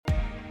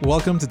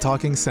Welcome to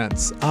Talking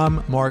Sense.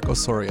 I'm Mark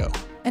Osorio.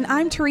 And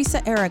I'm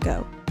Teresa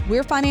Arago.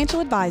 We're financial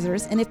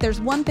advisors, and if there's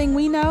one thing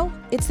we know,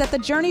 it's that the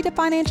journey to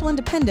financial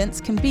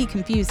independence can be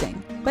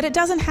confusing, but it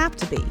doesn't have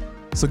to be.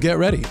 So get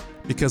ready,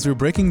 because we're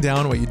breaking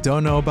down what you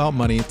don't know about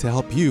money to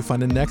help you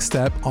find the next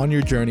step on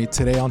your journey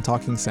today on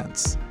Talking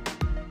Sense.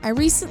 I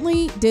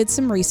recently did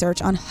some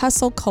research on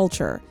hustle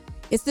culture.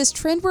 It's this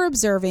trend we're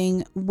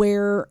observing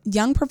where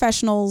young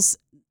professionals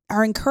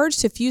are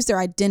encouraged to fuse their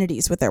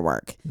identities with their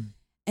work.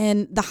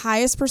 And the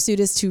highest pursuit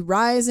is to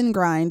rise and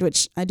grind,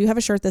 which I do have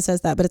a shirt that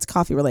says that, but it's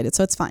coffee related,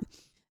 so it's fine.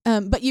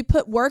 But you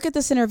put work at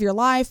the center of your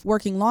life,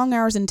 working long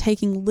hours and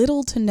taking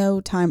little to no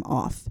time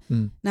off.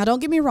 Now, don't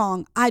get me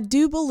wrong. I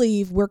do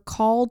believe we're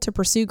called to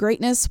pursue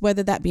greatness,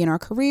 whether that be in our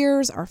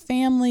careers, our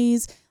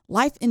families,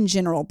 life in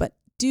general. But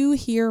do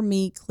hear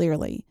me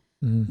clearly.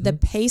 The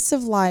pace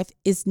of life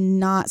is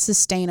not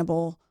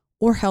sustainable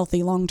or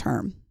healthy long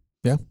term.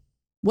 Yeah.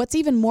 What's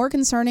even more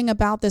concerning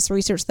about this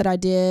research that I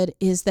did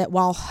is that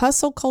while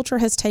hustle culture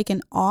has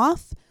taken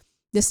off,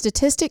 the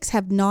statistics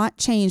have not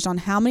changed on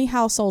how many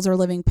households are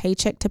living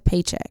paycheck to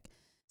paycheck.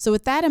 So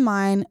with that in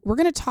mind, we're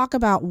going to talk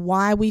about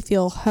why we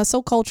feel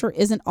hustle culture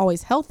isn't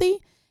always healthy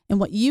and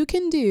what you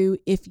can do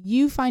if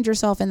you find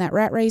yourself in that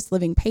rat race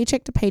living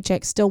paycheck to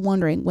paycheck, still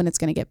wondering when it's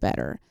going to get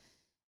better.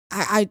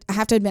 I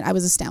have to admit, I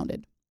was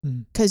astounded.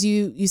 Because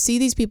you see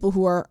these people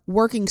who are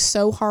working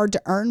so hard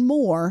to earn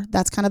more.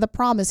 That's kind of the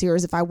promise here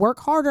is if I work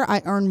harder,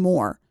 I earn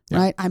more,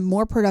 right? I'm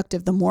more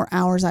productive the more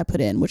hours I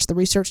put in, which the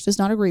research does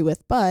not agree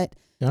with. But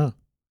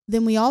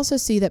then we also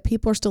see that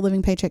people are still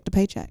living paycheck to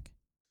paycheck.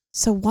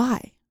 So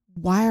why?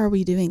 Why are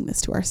we doing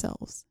this to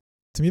ourselves?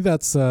 To me,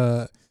 that's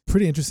a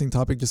pretty interesting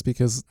topic just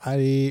because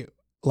I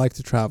like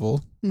to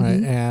travel,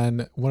 right?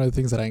 And one of the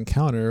things that I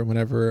encounter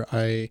whenever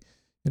I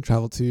and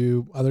travel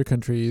to other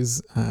countries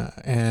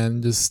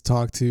and just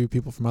talk to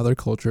people from other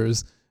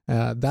cultures.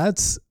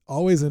 That's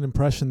always an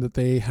impression that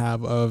they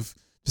have of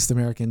just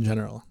America in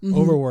general.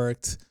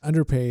 Overworked,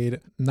 underpaid,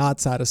 not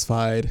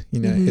satisfied. You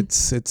know,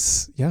 it's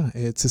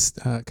just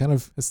kind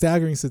of a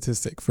staggering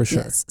statistic for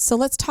sure. Yes. So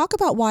let's talk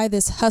about why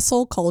this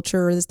hustle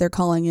culture, as they're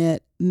calling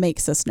it,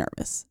 makes us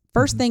nervous.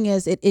 First thing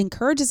is it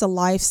encourages a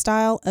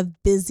lifestyle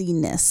of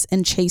busyness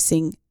and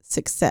chasing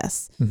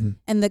success.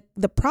 And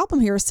the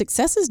problem here is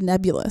success is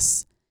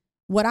nebulous.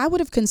 What I would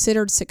have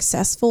considered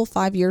successful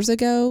 5 years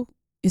ago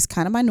is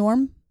kind of my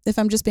norm, if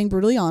I'm just being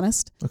brutally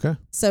honest. Okay.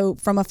 So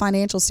from a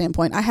financial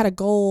standpoint, I had a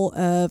goal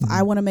of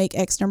I want to make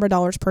X number of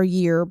dollars per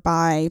year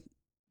by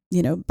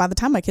the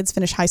time my kids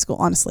finish high school,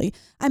 honestly.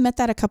 I met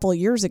that a couple of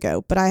years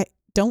ago, but I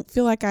don't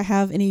feel like I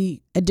have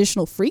any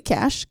additional free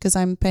cash because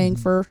I'm paying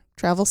for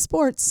travel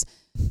sports.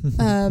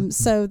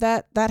 So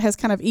that has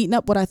kind of eaten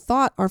up what I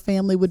thought our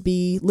family would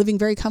be living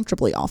very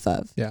comfortably off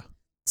of. Yeah.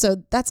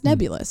 So that's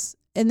nebulous.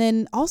 And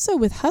then also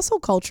with hustle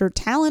culture,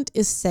 talent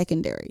is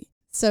secondary.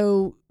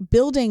 So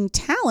building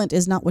talent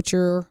is not what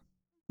you're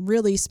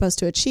really supposed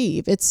to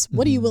achieve. It's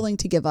what are you willing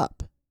to give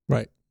up?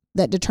 Right.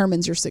 That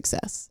determines your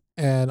success.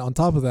 And on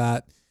top of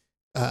that,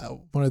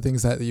 one of the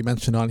things that you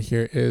mentioned on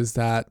here is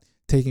that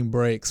taking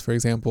breaks, for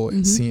example,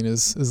 is seen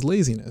as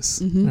laziness.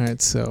 All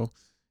right. So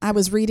I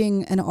was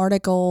reading an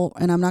article,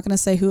 and I'm not going to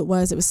say who it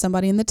was. It was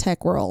somebody in the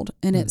tech world,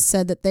 and it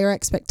said that their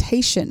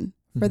expectation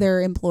for their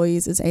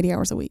employees is 80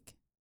 hours a week.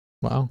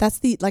 Wow. That's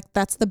the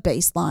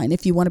baseline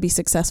if you want to be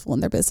successful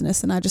in their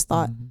business. And I just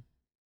thought,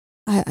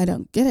 I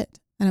don't get it.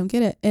 I don't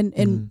get it.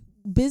 And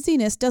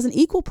busyness doesn't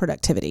equal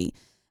productivity.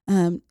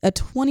 A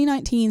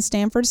 2019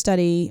 Stanford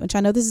study, which I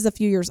know this is a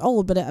few years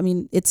old, but I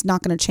mean, it's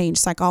not going to change.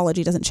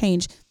 Psychology doesn't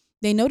change.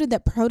 They noted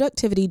that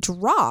productivity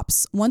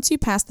drops once you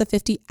pass the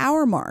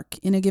 50-hour mark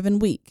in a given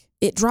week.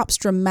 It drops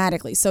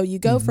dramatically. So you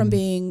go from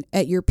being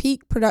at your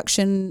peak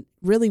production,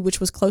 really, which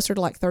was closer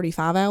to like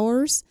 35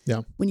 hours.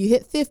 Yeah. When you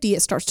hit 50,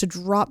 it starts to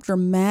drop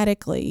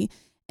dramatically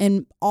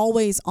and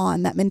always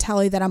on, that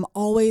mentality that I'm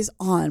always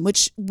on,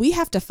 which we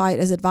have to fight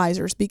as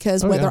advisors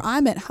because whether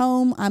I'm at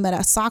home, I'm at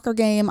a soccer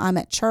game, I'm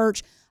at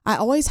church, I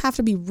always have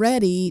to be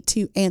ready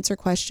to answer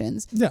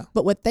questions. Yeah.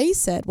 But what they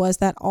said was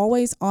that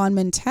always on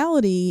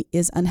mentality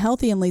is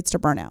unhealthy and leads to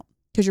burnout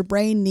because your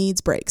brain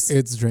needs breaks.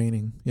 It's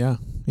draining. Yeah.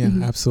 Yeah,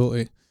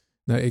 absolutely.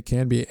 No, it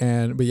can be.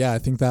 But yeah, I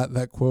think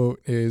that quote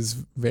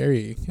is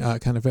very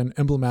kind of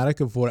emblematic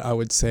of what I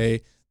would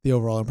say the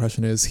overall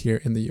impression is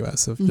here in the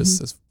U.S. of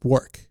just as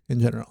work in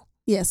general.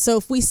 Yeah. So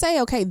if we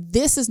say, okay,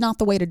 this is not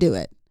the way to do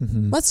it,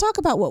 let's talk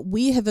about what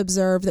we have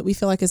observed that we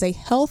feel like is a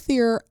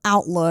healthier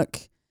outlook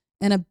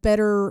and a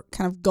better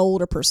kind of goal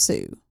to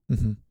pursue.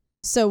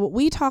 So what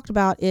we talked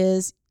about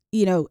is,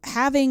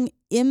 having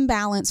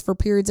imbalance for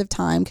periods of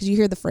time, because you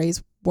hear the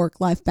phrase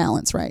work-life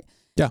balance, right?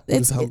 Yeah. What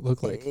does that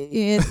look like?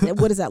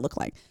 What does that look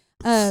like?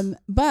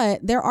 But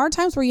there are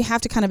times where you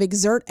have to kind of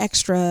exert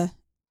extra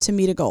to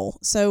meet a goal.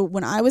 So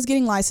when I was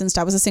getting licensed,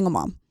 I was a single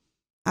mom.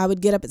 I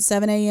would get up at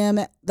 7 a.m.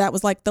 That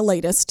was like the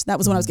latest. That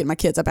was when I was getting my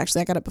kids up.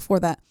 Actually, I got up before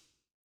that.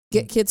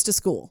 Get kids to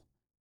school.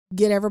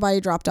 Get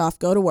everybody dropped off.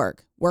 Go to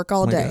work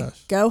all day.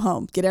 Go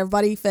home. Get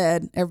everybody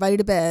fed. Everybody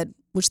to bed,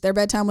 which their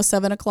bedtime was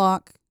 7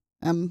 o'clock.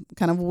 I'm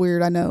kind of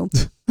weird, I know.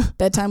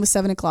 Bedtime was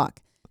 7 o'clock.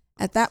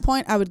 At that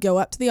point, I would go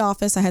up to the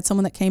office. I had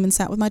someone that came and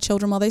sat with my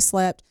children while they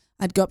slept.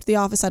 I'd go up to the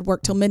office. I'd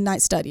work till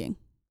midnight studying.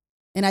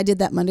 And I did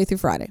that Monday through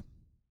Friday.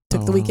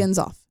 Took the weekends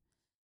off.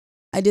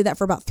 I did that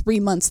for about 3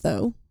 months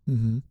though.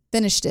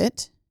 Finished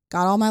it,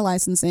 got all my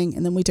licensing,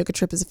 and then we took a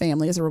trip as a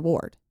family as a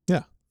reward.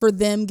 Yeah. For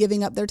them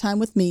giving up their time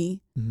with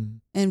me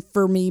and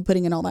for me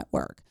putting in all that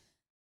work.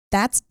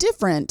 That's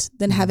different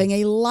than having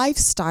a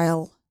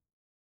lifestyle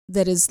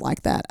that is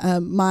like that.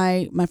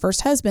 My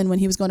first husband, when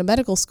he was going to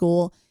medical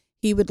school,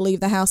 he would leave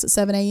the house at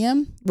 7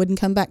 a.m., wouldn't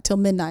come back till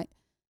midnight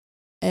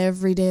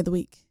every day of the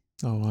week.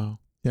 Oh, wow.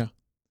 Yeah.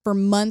 For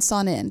months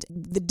on end.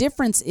 The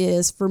difference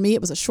is, for me,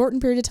 it was a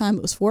shortened period of time.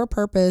 It was for a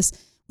purpose.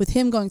 With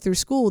him going through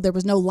school, there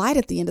was no light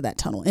at the end of that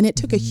tunnel. And it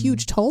took a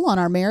huge toll on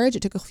our marriage.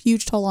 It took a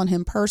huge toll on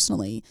him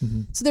personally.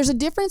 So there's a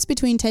difference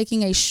between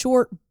taking a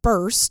short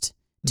burst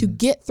to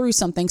get through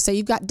something. Say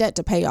you've got debt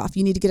to pay off.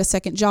 You need to get a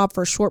second job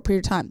for a short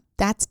period of time.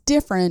 That's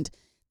different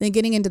than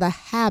getting into the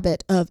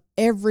habit of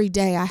every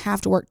day I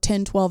have to work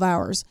 10, 12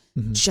 hours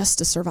just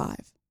to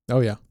survive. Oh,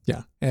 yeah.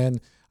 Yeah.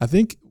 And I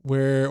think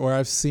where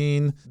I've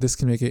seen this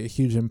can make a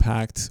huge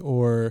impact,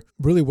 or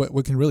really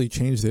what can really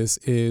change this,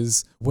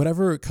 is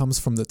whatever comes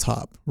from the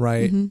top,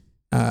 right?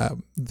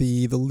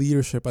 The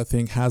leadership, I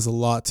think, has a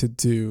lot to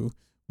do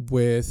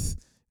with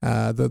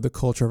the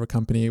culture of a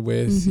company,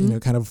 with you know,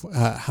 kind of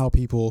how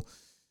people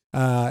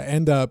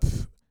end up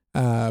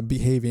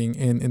behaving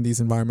in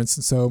these environments.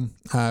 And so,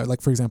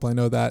 like, for example, I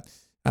know that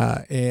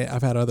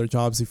I've had other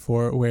jobs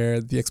before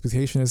where the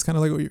expectation is kind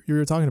of like what you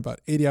were talking about,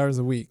 80 hours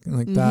a week. And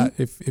like that,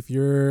 if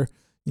you're,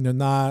 you know,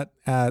 not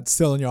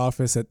still in your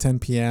office at 10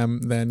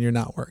 p.m., then you're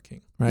not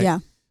working, right? Yeah.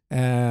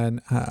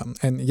 And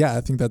yeah,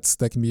 I think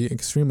that can be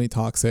extremely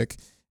toxic.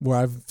 Where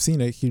I've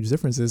seen a huge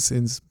difference is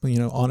in, you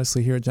know,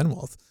 honestly, here at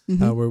GenWealth,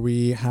 where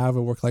we have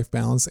a work-life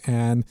balance.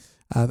 And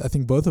I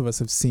think both of us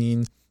have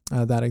seen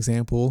that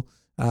example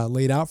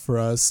laid out for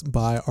us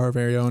by our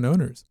very own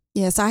owners.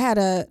 Yes,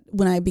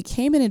 when I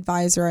became an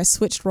advisor, I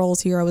switched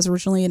roles here. I was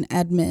originally an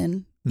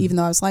admin, even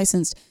though I was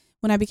licensed.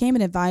 When I became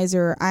an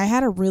advisor, I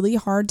had a really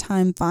hard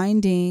time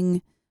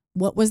finding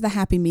what was the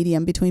happy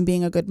medium between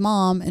being a good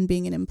mom and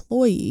being an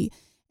employee.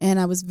 And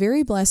I was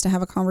very blessed to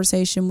have a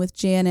conversation with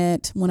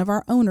Janet, one of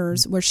our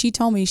owners, where she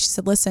told me, she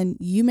said, listen,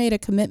 you made a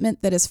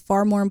commitment that is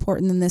far more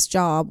important than this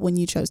job when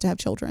you chose to have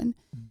children.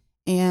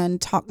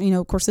 And talk, you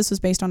know, of course, this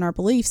was based on our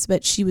beliefs,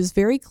 but she was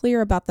very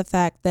clear about the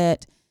fact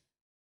that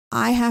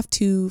I have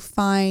to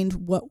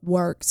find what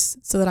works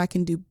so that I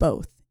can do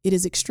both. It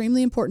is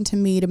extremely important to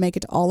me to make it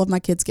to all of my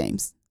kids'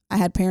 games. I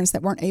had parents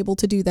that weren't able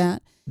to do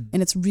that,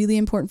 and it's really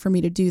important for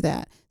me to do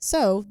that.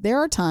 So there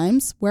are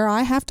times where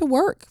I have to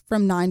work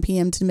from 9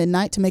 p.m. to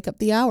midnight to make up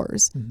the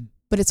hours,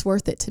 but it's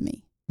worth it to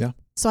me. Yeah.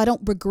 So I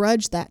don't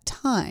begrudge that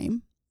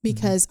time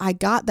because I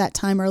got that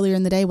time earlier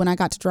in the day when I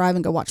got to drive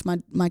and go watch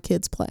my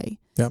kids play.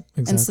 Yep,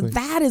 exactly. And so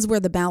that is where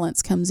the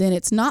balance comes in.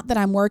 It's not that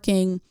I'm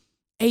working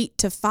 8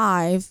 to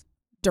 5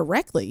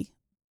 directly,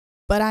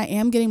 but I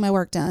am getting my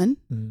work done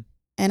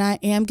and I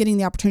am getting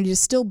the opportunity to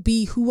still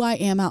be who I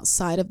am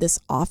outside of this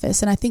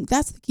office. And I think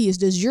that's the key is,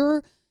 does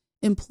your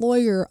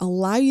employer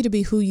allow you to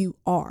be who you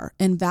are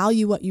and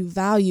value what you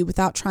value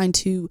without trying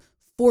to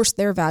force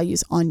their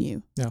values on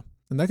you? Yeah.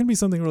 And that can be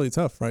something really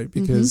tough, right?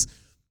 Because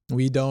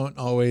we don't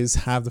always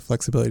have the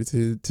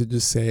flexibility to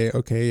just say,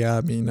 okay, yeah,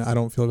 I mean, I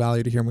don't feel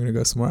valued here. I'm going to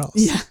go somewhere else.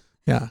 Yeah.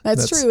 Yeah.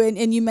 That's true.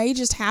 And you may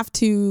just have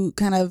to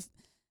kind of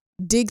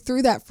dig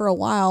through that for a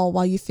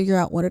while you figure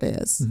out what it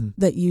is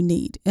that you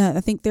need.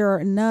 I think there are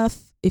enough,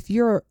 if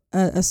you're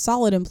a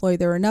solid employee,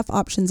 there are enough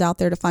options out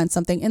there to find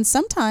something. And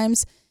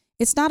sometimes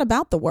it's not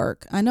about the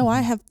work. I know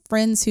I have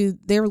friends who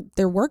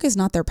their work is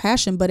not their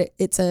passion, but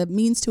it's a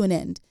means to an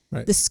end.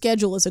 Right. The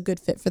schedule is a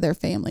good fit for their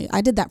family. I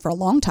did that for a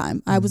long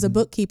time. I was a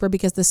bookkeeper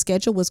because the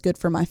schedule was good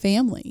for my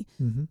family.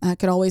 I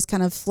could always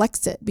kind of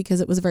flex it because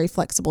it was a very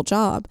flexible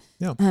job.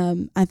 Yeah.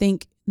 I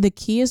think the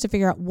key is to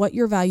figure out what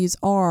your values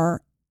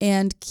are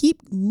and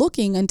keep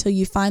looking until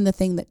you find the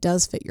thing that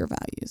does fit your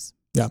values.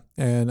 Yeah.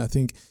 And I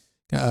think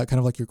kind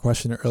of like your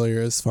question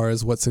earlier, as far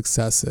as what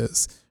success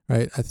is,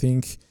 right? I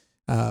think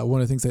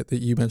one of the things that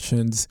you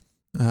mentioned,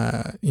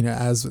 you know,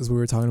 as we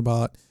were talking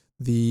about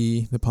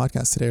the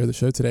podcast today or the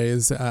show today,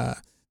 is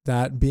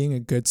that being a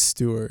good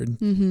steward,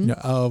 you know,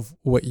 of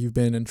what you've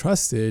been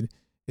entrusted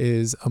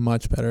is a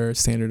much better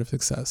standard of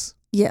success.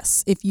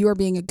 Yes. If you are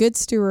being a good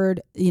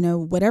steward, you know,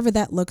 whatever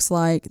that looks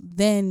like,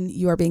 then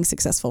you are being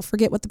successful.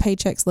 Forget what the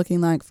paycheck's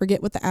looking like.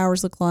 Forget what the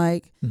hours look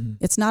like.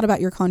 It's not about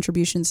your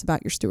contributions, it's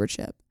about your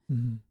stewardship.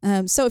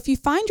 So if you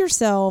find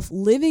yourself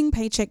living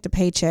paycheck to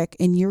paycheck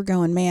and you're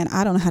going, man,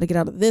 I don't know how to get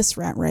out of this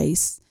rat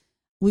race,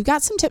 we've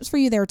got some tips for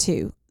you there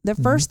too. The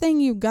first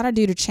thing you've got to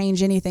do to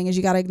change anything is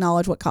you got to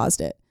acknowledge what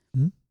caused it.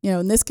 You know,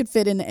 and this could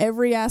fit in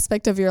every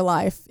aspect of your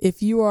life.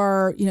 If you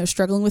are, you know,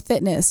 struggling with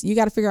fitness, you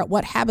got to figure out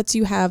what habits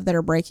you have that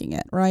are breaking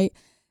it, right?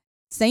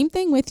 Same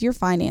thing with your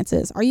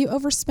finances. Are you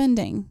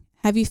overspending?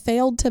 Have you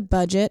failed to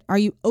budget? Are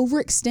you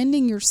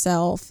overextending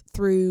yourself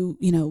through,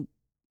 you know,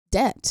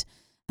 debt?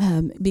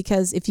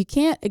 Because if you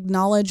can't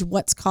acknowledge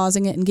what's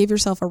causing it and give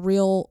yourself a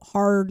real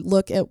hard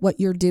look at what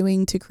you're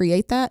doing to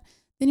create that,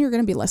 then you're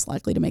going to be less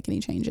likely to make any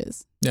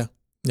changes. Yeah.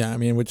 I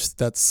mean, which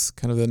that's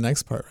kind of the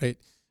next part, right?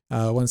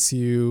 Once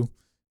you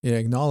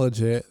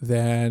acknowledge it,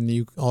 then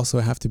you also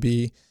have to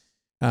be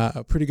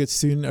a pretty good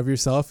student of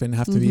yourself and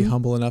have to be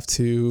humble enough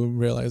to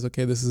realize,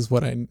 okay, this is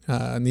what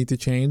I need to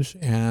change,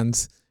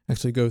 and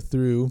actually go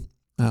through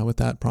with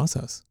that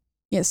process.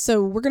 Yes.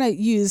 So we're going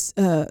to use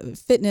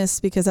fitness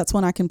because that's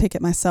one I can pick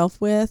at myself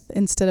with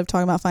instead of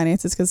talking about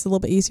finances, because it's a little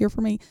bit easier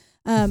for me.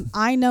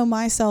 I know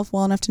myself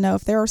well enough to know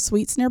if there are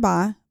sweets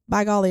nearby,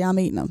 by golly, I'm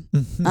eating them.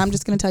 I'm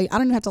just going to tell you, I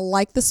don't even have to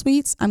like the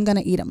sweets. I'm going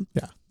to eat them.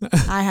 Yeah.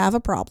 I have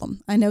a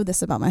problem. I know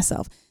this about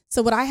myself.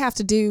 So what I have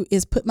to do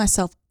is put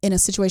myself in a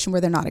situation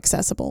where they're not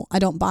accessible. I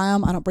don't buy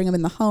them. I don't bring them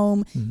in the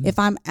home. If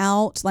I'm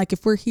out, like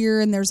if we're here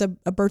and there's a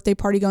birthday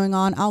party going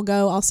on,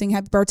 I'll sing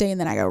happy birthday, and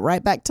then I go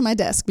right back to my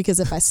desk, because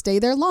if I stay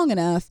there long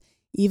enough,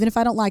 even if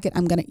I don't like it,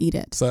 I'm going to eat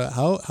it. So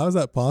how is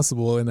that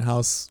possible in a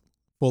house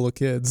full of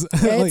kids?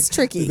 It's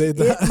tricky.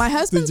 My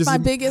husband's my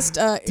biggest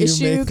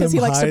issue, because he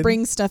likes to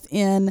bring stuff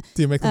in.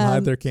 Do you make them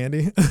hide their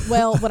candy?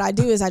 Well, what I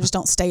do is I just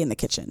don't stay in the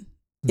kitchen.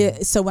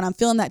 So when I'm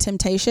feeling that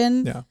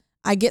temptation,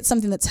 I get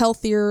something that's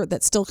healthier,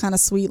 that's still kind of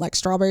sweet, like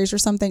strawberries or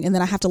something, and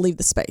then I have to leave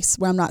the space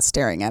where I'm not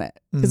staring at it.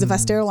 Because if I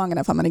stare long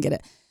enough, I'm going to get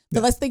it.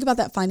 But let's think about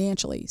that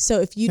financially. So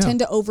if you tend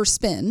to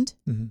overspend,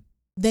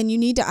 then you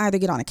need to either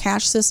get on a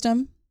cash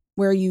system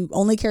where you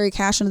only carry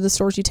cash into the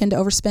stores you tend to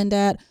overspend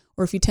at,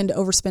 or if you tend to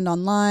overspend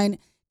online,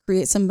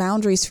 create some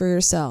boundaries for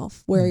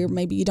yourself where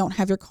maybe you don't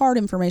have your card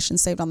information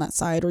saved on that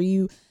site, or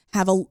you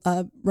have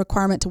a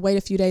requirement to wait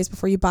a few days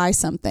before you buy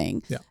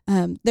something.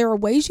 There are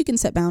ways you can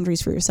set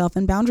boundaries for yourself,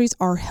 and boundaries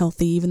are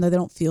healthy, even though they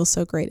don't feel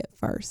so great at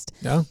first.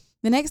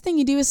 The next thing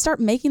you do is start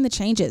making the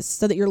changes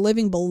so that you're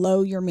living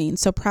below your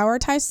means. So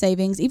prioritize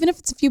savings. Even if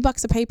it's a few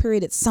bucks a pay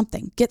period, it's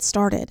something. Get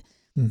started.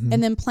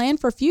 And then plan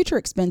for future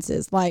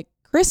expenses like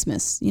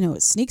Christmas.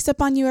 It sneaks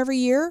up on you every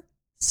year.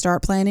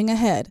 Start planning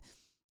ahead.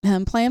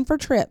 Plan for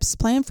trips.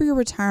 Plan for your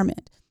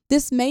retirement.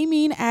 This may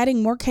mean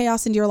adding more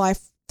chaos into your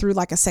life through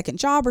like a second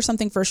job or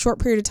something for a short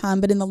period of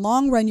time, but in the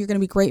long run, you're going to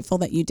be grateful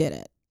that you did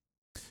it.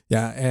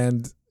 Yeah.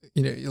 And,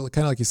 kind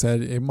of like you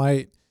said, it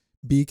might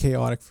be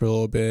chaotic for a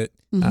little bit.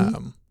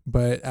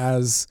 But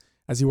as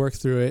you work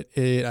through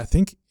it, I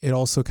think it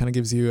also kind of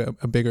gives you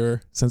a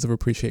bigger sense of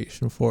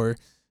appreciation for,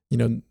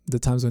 the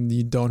times when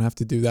you don't have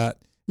to do that.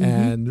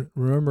 And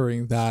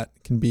remembering that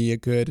can be a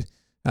good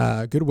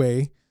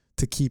way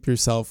to keep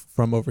yourself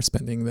from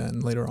overspending then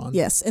later on.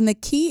 Yes. And the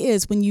key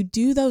is when you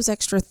do those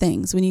extra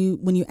things, when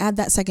you add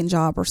that second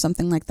job or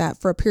something like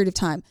that for a period of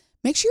time,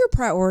 make sure you're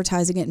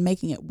prioritizing it and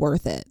making it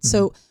worth it.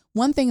 So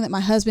one thing that my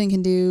husband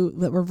can do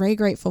that we're very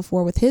grateful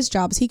for with his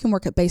job is he can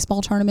work at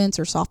baseball tournaments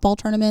or softball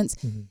tournaments.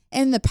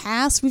 In the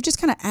past, we've just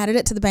kind of added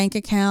it to the bank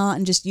account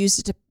and just used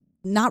it to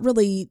not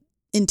really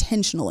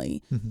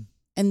intentionally.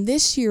 And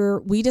this year,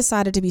 we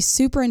decided to be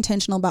super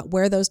intentional about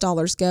where those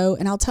dollars go.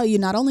 And I'll tell you,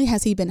 not only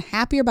has he been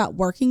happier about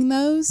working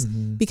those,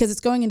 because it's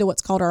going into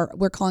what's called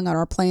we're calling it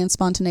our planned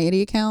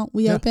spontaneity account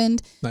we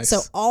opened. Nice.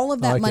 So all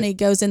of that money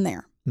goes in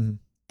there.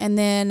 And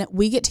then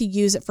we get to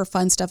use it for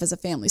fun stuff as a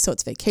family. So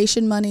it's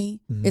vacation money.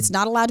 It's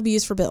not allowed to be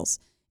used for bills.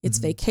 It's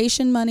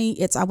vacation money.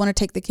 It's, I want to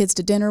take the kids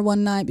to dinner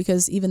one night,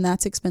 because even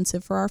that's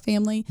expensive for our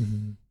family.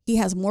 He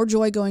has more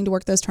joy going to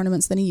work those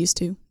tournaments than he used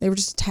to. They were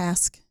just a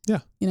task.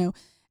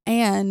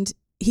 And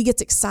he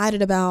gets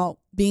excited about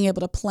being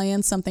able to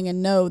plan something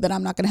and know that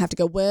I'm not going to have to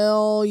go,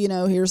 well,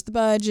 here's the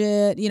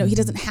budget. He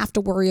doesn't have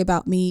to worry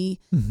about me.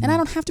 And I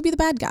don't have to be the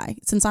bad guy.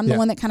 Since I'm the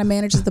one that kind of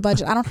manages the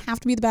budget, I don't have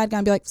to be the bad guy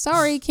and be like,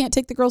 sorry, can't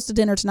take the girls to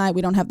dinner tonight.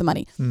 We don't have the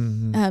money.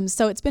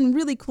 So it's been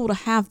really cool to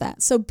have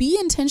that. So be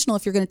intentional.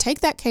 If you're going to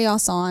take that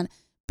chaos on,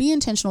 be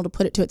intentional to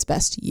put it to its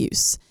best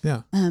use.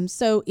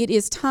 So it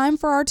is time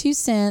for our 2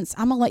 cents.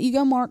 I'm going to let you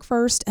go, Mark,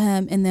 first,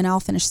 and then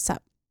I'll finish this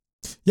up.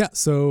 Yeah.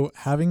 So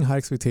having high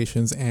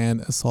expectations and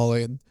a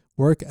solid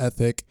work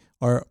ethic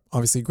are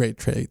obviously great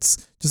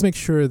traits. Just make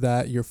sure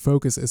that your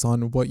focus is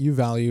on what you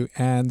value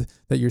and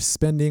that your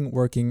spending,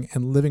 working,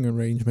 and living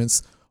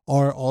arrangements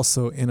are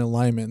also in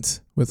alignment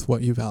with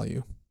what you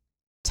value.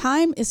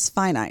 Time is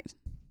finite,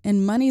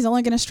 and money is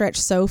only going to stretch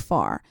so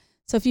far.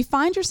 So if you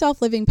find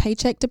yourself living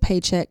paycheck to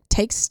paycheck,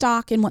 take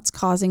stock in what's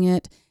causing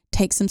it,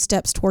 take some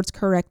steps towards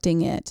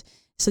correcting it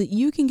so that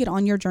you can get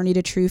on your journey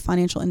to true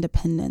financial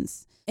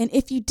independence. And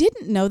if you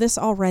didn't know this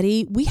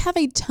already, we have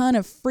a ton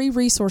of free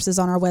resources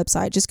on our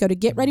website. Just go to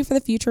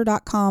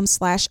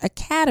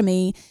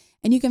getreadyforthefuture.com/academy,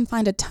 and you can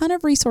find a ton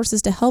of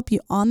resources to help you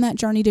on that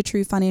journey to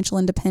true financial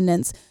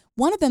independence.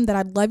 One of them that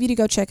I'd love you to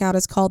go check out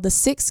is called The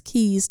 6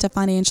 Keys to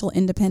Financial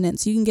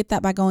Independence. You can get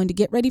that by going to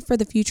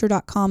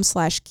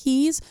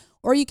getreadyforthefuture.com/keys,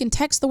 or you can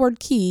text the word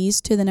keys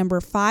to the number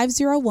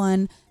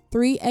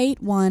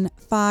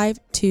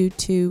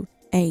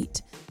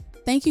 501-381-5228.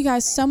 Thank you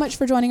guys so much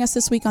for joining us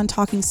this week on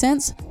Talking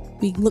Sense.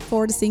 We look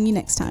forward to seeing you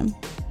next time.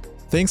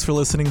 Thanks for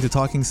listening to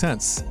Talking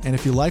Sense. And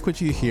if you like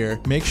what you hear,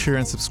 make sure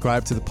and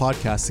subscribe to the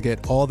podcast to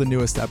get all the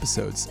newest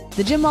episodes.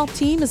 The Jim Wealth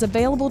team is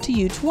available to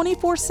you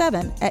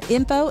 24/7 at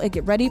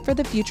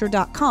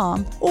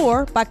info@getreadyforthefuture.com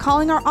or by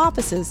calling our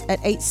offices at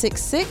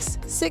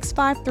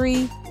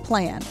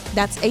 866-653-PLAN.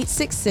 That's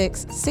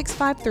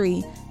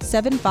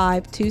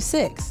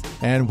 866-653-7526.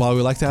 And while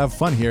we like to have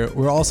fun here,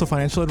 we're also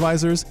financial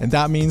advisors, and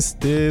that means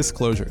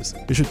disclosures.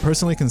 You should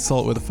personally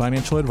consult with a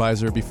financial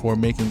advisor before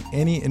making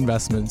any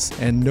investments,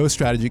 and no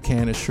strategy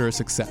can assure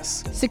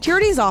success.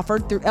 Securities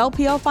offered through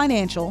LPL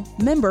Financial,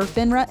 member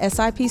FINRA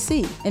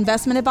SIPC.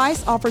 Investment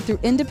advice offered through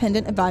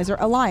Independent Advisor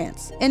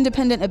Alliance.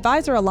 Independent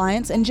Advisor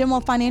Alliance and Jim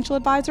Wealth Financial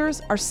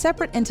Advisors are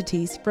separate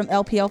entities from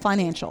LPL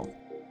Financial.